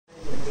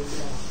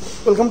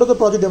Welcome to the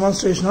project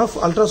demonstration of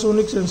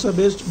ultrasonic sensor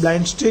based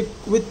blind stick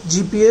with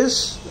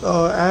GPS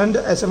and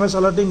SMS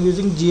alerting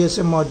using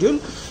GSM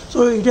module.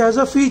 So it has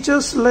a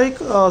features like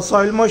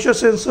soil moisture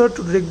sensor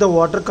to detect the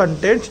water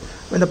content.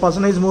 When the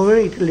person is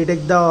moving, it will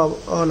detect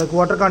the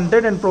water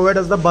content and provide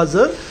us the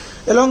buzzer,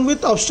 along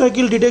with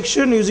obstacle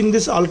detection using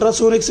this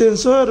ultrasonic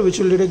sensor, which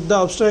will detect the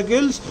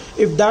obstacles.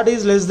 If that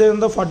is less than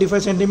the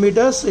 45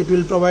 centimeters, it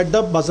will provide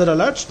the buzzer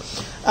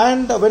alerts.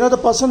 And whenever the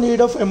person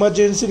need of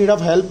emergency, need of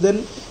help,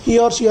 then he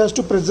or she has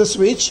to press the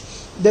switch.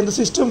 Then the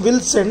system will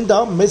send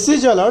the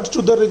message alert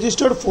to the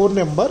registered phone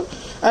number,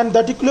 and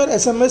that particular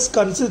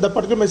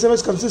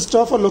SMS consists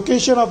of a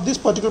location of this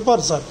particular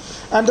person,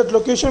 and that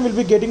location will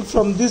be getting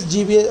from this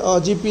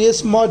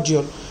GPS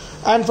module.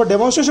 And for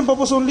demonstration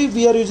purpose only,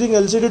 we are using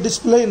LCD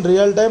display in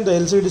real time. The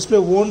LCD display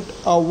won't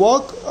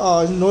work.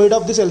 No need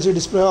of this LCD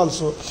display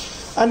also.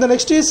 And the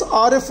next is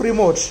RF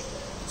remote.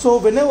 So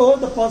whenever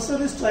the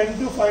person is trying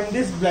to find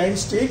this blind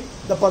stick,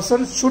 the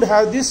person should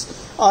have this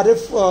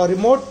RF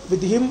remote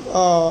with him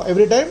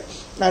every time.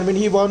 And when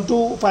he want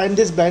to find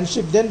this blind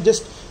stick, then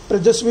just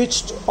press the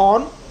switch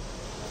on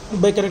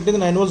by connecting the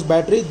 9 volts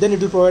battery. Then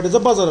it will provide us a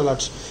buzzer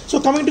alert. So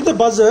coming to the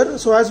buzzer,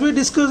 so as we are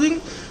discussing,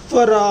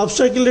 for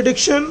obstacle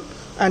detection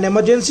and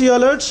emergency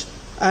alerts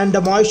and the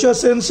moisture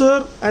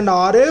sensor and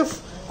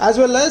RF, as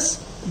well as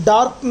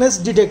darkness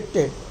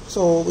detected.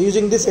 So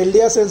using this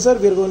LDR sensor,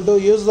 we are going to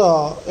use the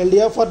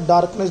LDR for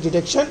darkness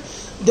detection.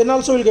 Then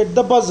also we'll get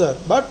the buzzer.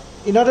 But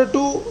in order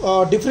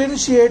to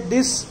differentiate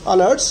these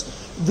alerts,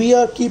 we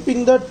are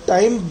keeping the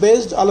time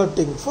based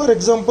alerting. For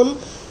example,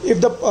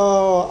 if the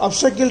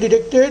obstacle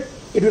detected,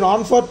 it will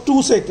on for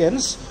 2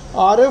 seconds,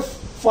 RF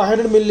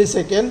 500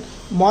 millisecond,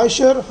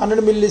 moisture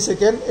 100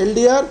 millisecond,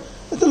 LDR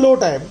with a low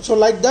time. So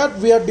like that,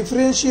 we are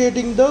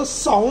differentiating the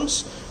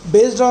sounds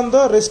based on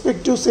the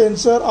respective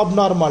sensor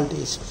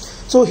abnormalities.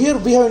 So here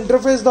we have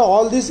interfaced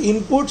all these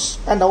inputs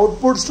and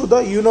outputs to the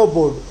UNO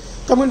board.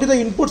 Coming to the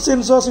input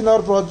sensors in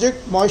our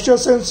project, moisture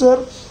sensor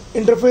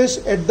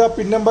interface at the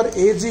pin number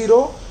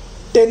A0,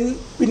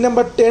 pin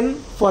number 10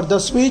 for the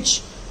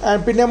switch,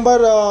 and pin number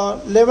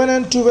 11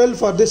 and 12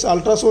 for this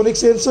ultrasonic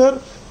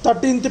sensor,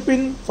 13th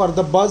pin for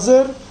the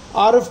buzzer,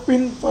 RF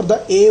pin for the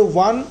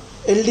A1,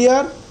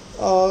 LDR,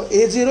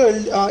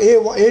 A0,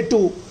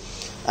 A2,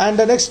 and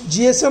the next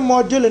GSM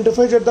module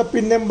interface at the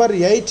pin number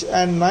 8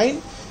 and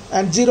 9,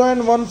 and 0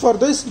 and 1 for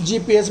this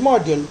GPS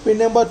module, pin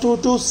number 2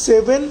 to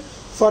 7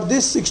 for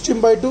this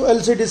 16:2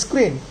 LCD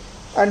screen.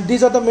 And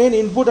these are the main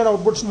input and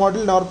outputs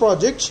module in our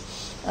project.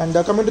 And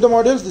coming to the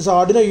modules, this is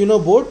Arduino UNO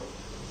board,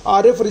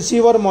 RF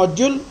receiver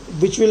module,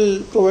 which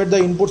will provide the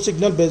input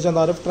signal based on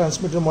the RF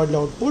transmitter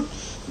module output.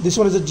 This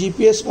one is a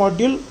GPS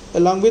module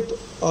along with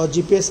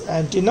GPS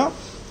antenna.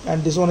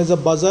 And this one is a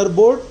buzzer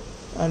board,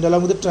 and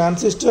along with the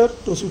transistor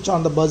to switch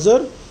on the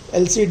buzzer,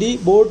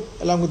 LCD board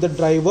along with the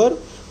driver,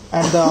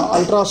 and the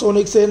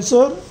ultrasonic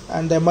sensor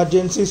and the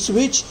emergency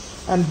switch.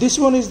 And this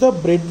one is the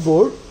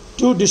breadboard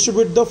to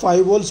distribute the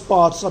 5 volts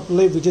power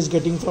supply, which is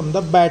getting from the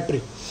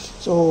battery.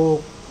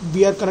 So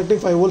we are connecting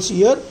 5 volts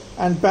here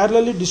and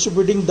parallelly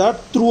distributing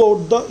that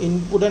throughout the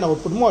input and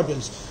output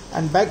modules.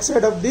 And back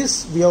side of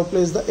this, we have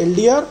placed the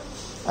LDR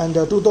and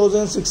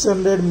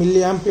 2600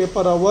 milliampere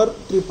per hour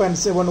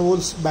 3.7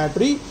 volts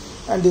battery,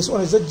 and this one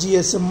is a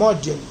GSM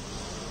module.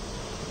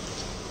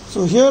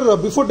 So here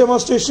before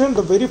demonstration,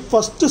 the very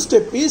first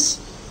step is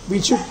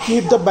we should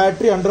keep the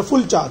battery under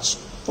full charge.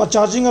 For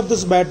charging of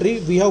this battery,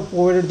 we have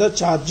provided the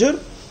charger.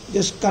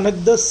 Just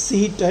connect the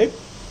C type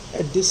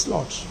at this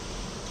slot.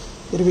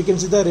 Here we can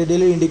see the red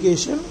LED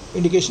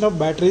indication of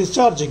battery is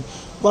charging.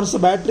 Once the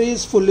battery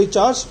is fully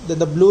charged, then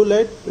the blue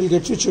light will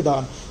get switched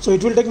on. So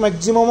it will take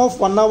maximum of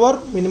 1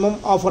 hour, minimum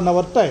of 1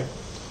 hour time.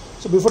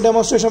 So before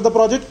demonstration of the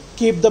project,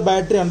 keep the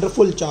battery under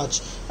full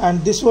charge.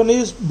 And this one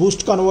is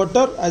boost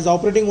converter, as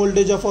operating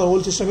voltage of our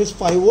whole system is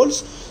 5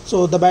 volts.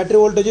 So the battery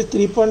voltage is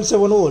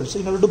 3.7 volts.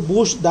 In order to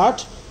boost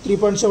that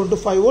 3.7 to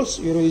 5 volts,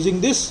 you are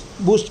using this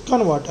boost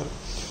converter.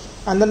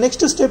 And the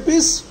next step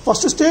is,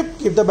 first step,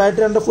 keep the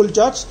battery under full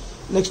charge.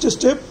 Next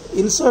step,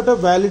 insert a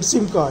valid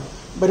SIM card.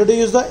 Better to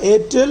use the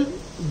Airtel,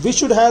 which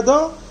should have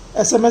the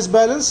SMS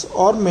balance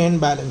or main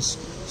balance.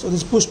 So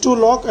this push to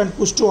lock and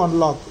push to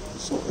unlock.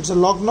 So it's a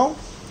lock now,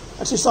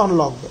 it's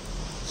unlocked.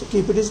 So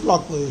keep it is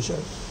lock position.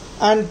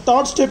 And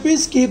third step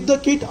is keep the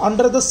kit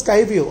under the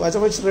sky view. As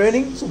of it's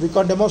raining, so we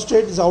can't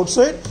demonstrate this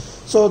outside.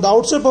 So the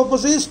outside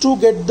purpose is to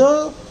get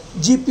the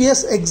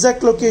GPS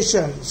exact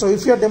location. So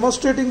if you are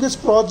demonstrating this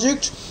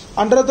project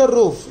under the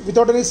roof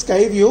without any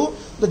sky view,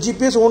 the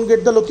GPS won't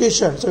get the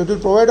location. So it will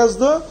provide us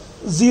the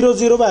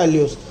 00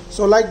 values.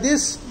 So like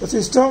this, the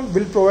system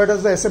will provide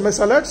us the SMS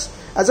alerts.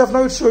 As of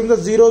now, it's showing the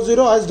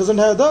 00 as it doesn't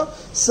have the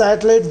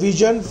satellite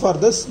vision for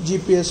this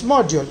GPS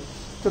module.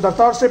 So the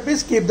third step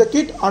is keep the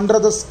kit under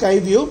the sky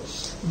view.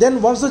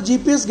 Then once the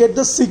GPS get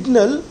the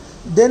signal,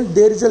 then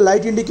there is a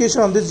light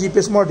indication on this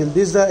GPS module.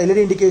 This is the LED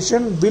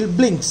indication will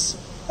blinks.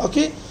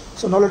 Okay.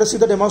 So now let us see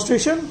the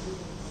demonstration.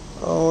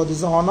 This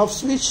is the on off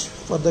switch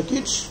for the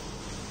kit.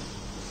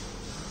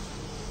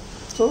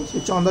 So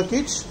switch on the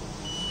kit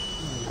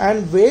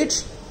and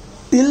wait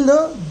till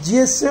the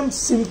GSM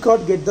SIM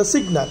card get the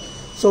signal.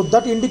 So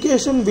that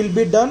indication will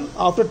be done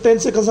after 10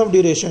 seconds of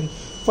duration.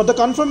 For the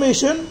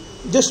confirmation,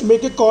 just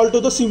make a call to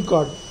the SIM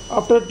card.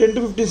 After 10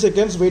 to 15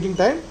 seconds waiting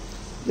time,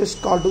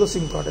 just call to the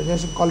SIM card. And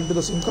just call it to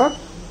the SIM card.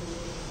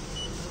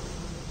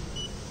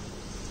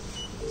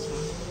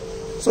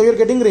 So you're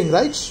getting ring,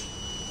 right?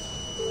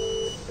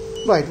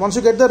 Right. Once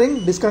you get the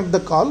ring, disconnect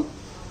the call.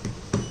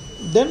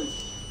 Then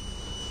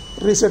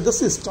reset the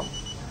system.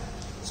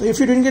 So if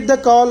you didn't get the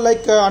call,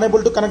 like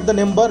unable to connect the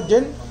number,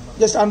 then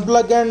just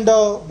unplug and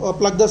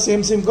plug the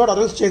same SIM card, or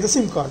else change the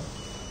SIM card.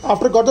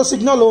 After got the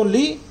signal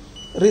only,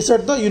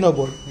 reset the UNO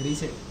board.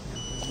 Reset.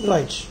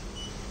 Right.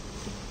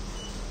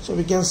 So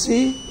we can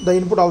see the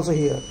input also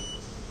here.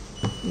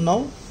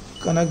 Now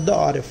connect the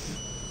RF.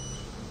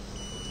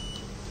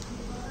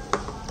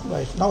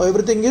 Right. Now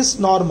everything is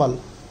normal.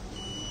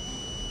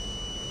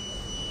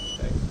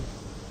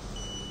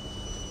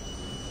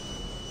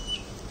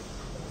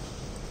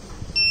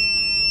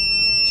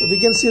 So we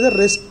can see the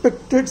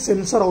respected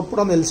sensor output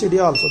on the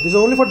LCD also. This is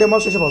only for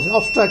demonstration purposes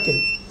of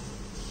tracking.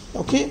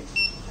 Okay.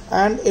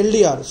 And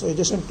LDR. So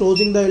just I'm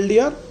closing the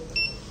LDR.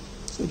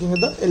 So we can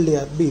get the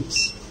LDR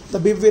beeps. The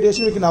beep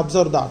variation we can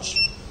observe that.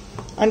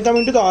 And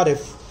coming to the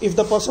RF. If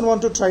the person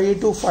want to try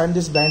to find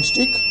this blind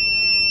stick.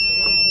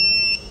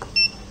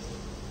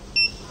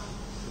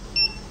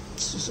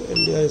 So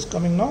LDR is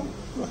coming now.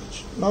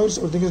 Right. Now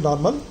everything is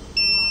normal.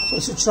 So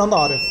switch on the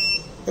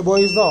RF. Above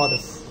is the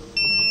RF.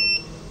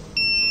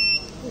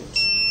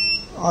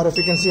 RF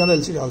you can see on the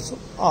LCD also.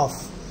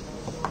 Off.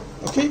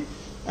 Okay.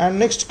 And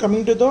next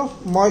coming to the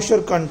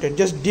moisture content.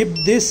 Just dip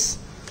this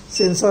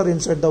sensor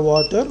inside the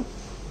water.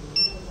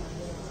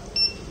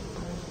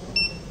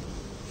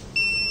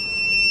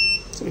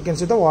 So you can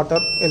see the water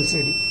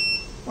LCD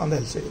on the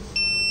LCD.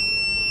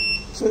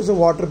 So it's a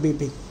water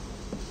beeping.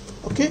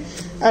 Okay.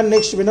 And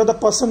next, whenever the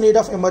person need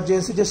of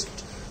emergency, just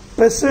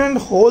press and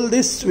hold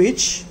this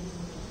switch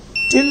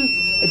till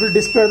it will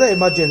display the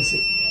emergency.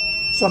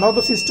 So now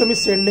the system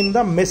is sending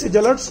the message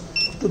alerts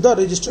to the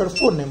registered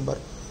phone number.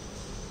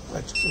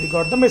 Right. So we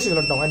got the message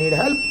alert now. I need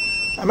help.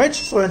 I'm at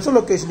so and so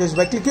location. Just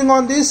by clicking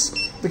on this,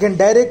 we can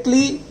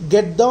directly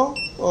get the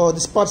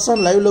this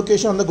person live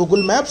location on the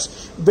Google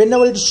Maps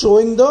whenever it's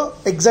showing the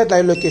exact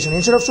live location.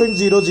 Instead of showing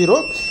 00,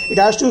 it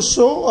has to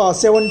show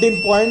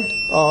 17 point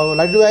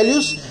latitude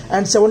values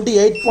and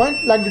 78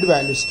 point longitude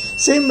values.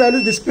 Same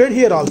values displayed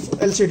here also,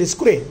 LCD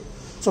screen.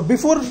 So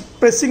before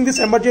pressing this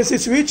emergency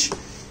switch,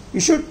 you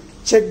should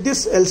check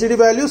this LCD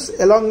values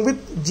along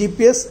with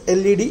GPS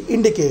LED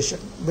indication.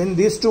 When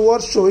these two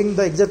are showing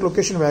the exact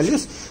location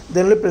values,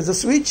 then only press the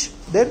switch.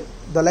 Then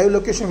the live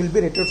location will be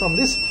rated from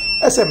this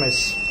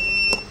SMS.